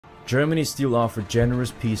Germany still offered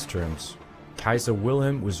generous peace terms. Kaiser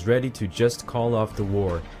Wilhelm was ready to just call off the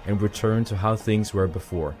war and return to how things were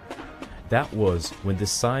before. That was when the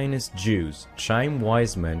Zionist Jews, Chaim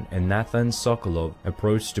Weizmann and Nathan Sokolov,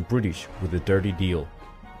 approached the British with a dirty deal.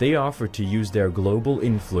 They offered to use their global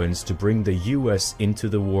influence to bring the US into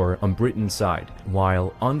the war on Britain's side,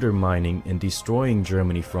 while undermining and destroying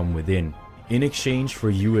Germany from within. In exchange for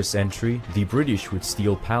US entry, the British would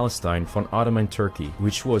steal Palestine from Ottoman Turkey,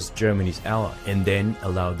 which was Germany's ally, and then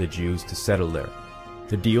allow the Jews to settle there.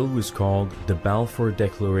 The deal was called the Balfour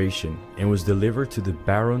Declaration and was delivered to the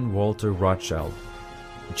Baron Walter Rothschild.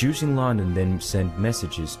 Jews in London then sent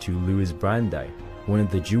messages to Louis Brandeis, one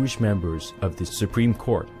of the Jewish members of the Supreme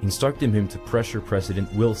Court, instructing him to pressure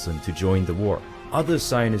President Wilson to join the war. Other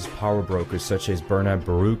Zionist power brokers such as Bernard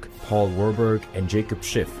Baruch, Paul Warburg, and Jacob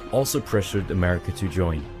Schiff also pressured America to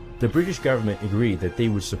join. The British government agreed that they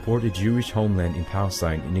would support a Jewish homeland in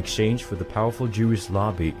Palestine in exchange for the powerful Jewish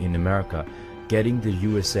lobby in America getting the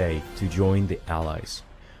USA to join the Allies.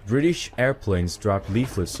 British airplanes dropped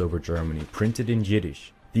leaflets over Germany printed in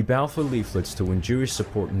Yiddish. The Balfour leaflets to win Jewish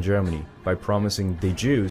support in Germany by promising the Jews